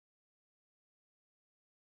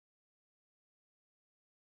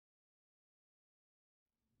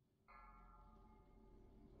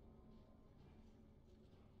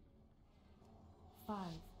5,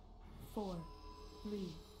 4, 3,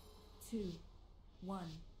 2, 1.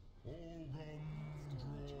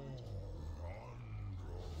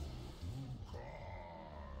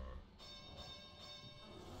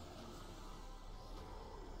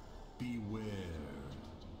 Beware.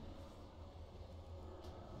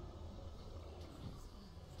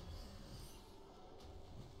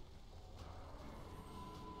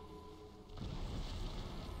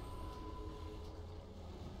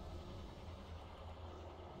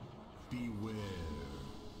 Beware.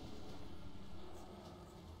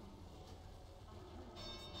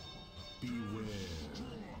 Beware.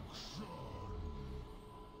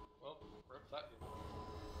 Well, rip that dude.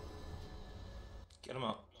 Get him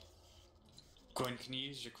up. Gwen, can you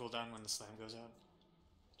use your cooldown when the slam goes out?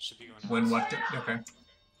 Should be going out. When what? Okay.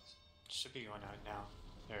 Should be going out now.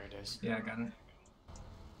 There it is. Yeah, I got it.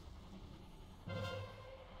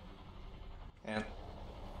 And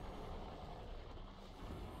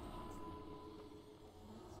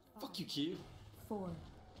Fuck you, Q. 4,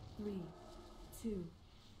 3, 2,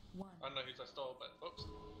 1. I don't know whose I stole, but oops.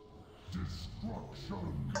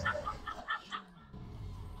 Destruction.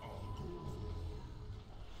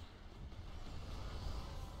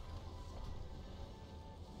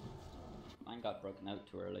 Mine got broken out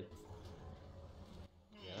too early.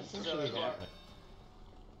 Yeah, that's Yeah, really they are. hard.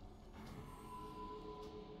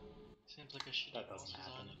 Seems like a shitty That boss doesn't is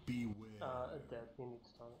on happen. it. Beware. Dead. You need to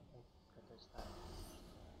start it. There's that.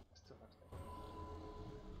 Still have to.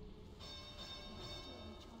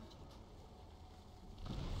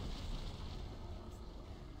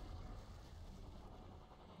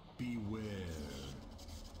 Beware.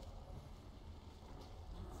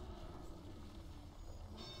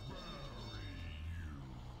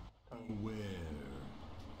 Beware.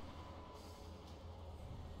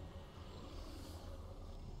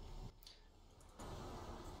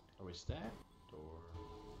 Are we stacked or?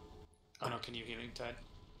 Oh no, can you healing Ted?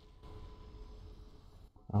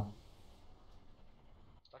 Oh.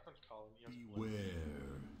 Stack on Colin, he has blue.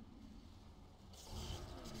 Beware.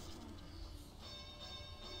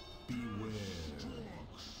 Beware.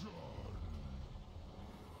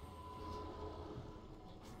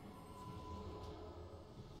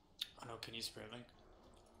 Oh no, can you spirit link?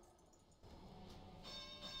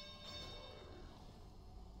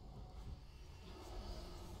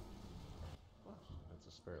 That's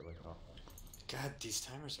a spirit link off. God, these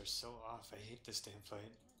timers are so off. I hate this damn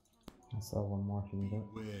fight. I saw one more if you need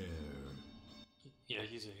it. Beware. Yeah,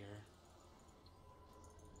 use it here.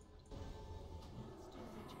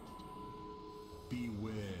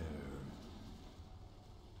 Beware.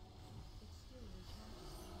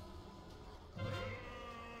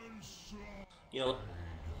 yellow.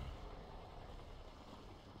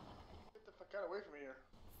 Get the fuck out away from here.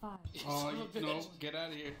 5, Oh, no, get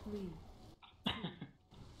out of here. 3, 2,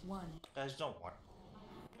 1. Guys, don't worry.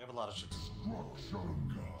 We have a lot of shit.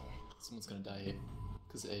 Someone's gonna die here.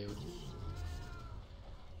 Because AO'd.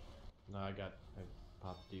 No, I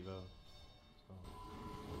popped Devo. So.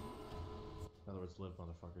 In other words, live,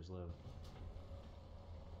 motherfuckers, live.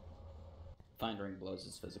 Find ring blows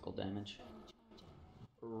is physical damage.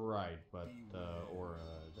 Right, but the aura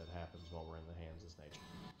that happens while we're in the hands is nature.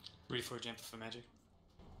 Reforge Amplify Magic.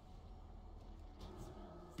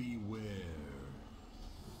 Beware.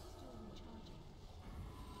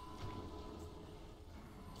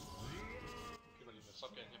 People need to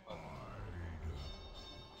stop getting hit by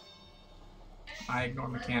I ignore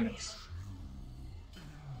mechanics.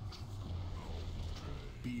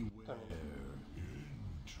 Beware.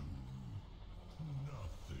 Into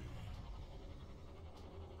nothing.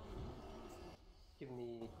 Give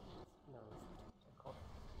me... no.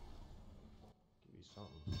 Give you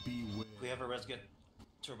something. Beware. We have a res get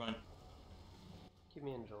turbine. Give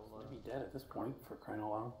me Angel. I'd be dead at this point for crying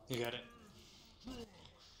out loud. You got it.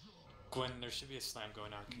 Gwen, there should be a slam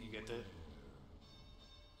going on. Can you get that?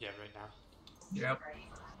 Yeah, right now. Yep.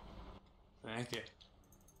 Thank you.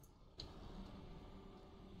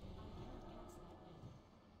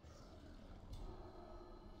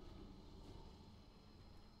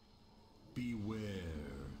 Beware.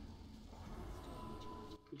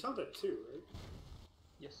 You tapped at 2, right?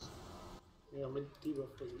 Yes. Yeah, my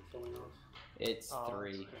debuff wasn't falling off. It's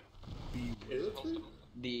 3. Beware. Is it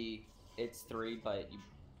 3? It's 3, but you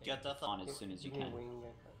Get that on as soon as you can. Wing,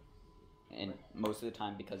 And most of the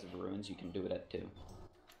time, because of runes, you can do it at 2.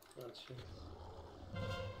 Gotcha.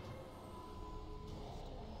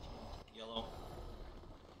 Yellow.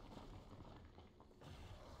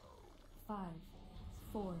 5,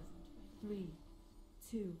 4, 3,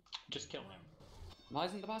 2. Just kill him. Why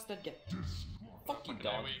isn't the boss dead yet? Fuck you, fucking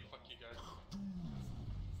dog. AoE, fuck you guys.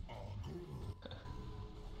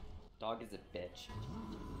 Dog is a bitch.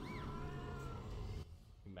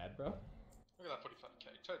 You mad, bro? Look at that 45k.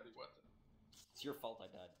 Totally worth it. It's your fault I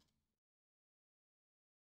died.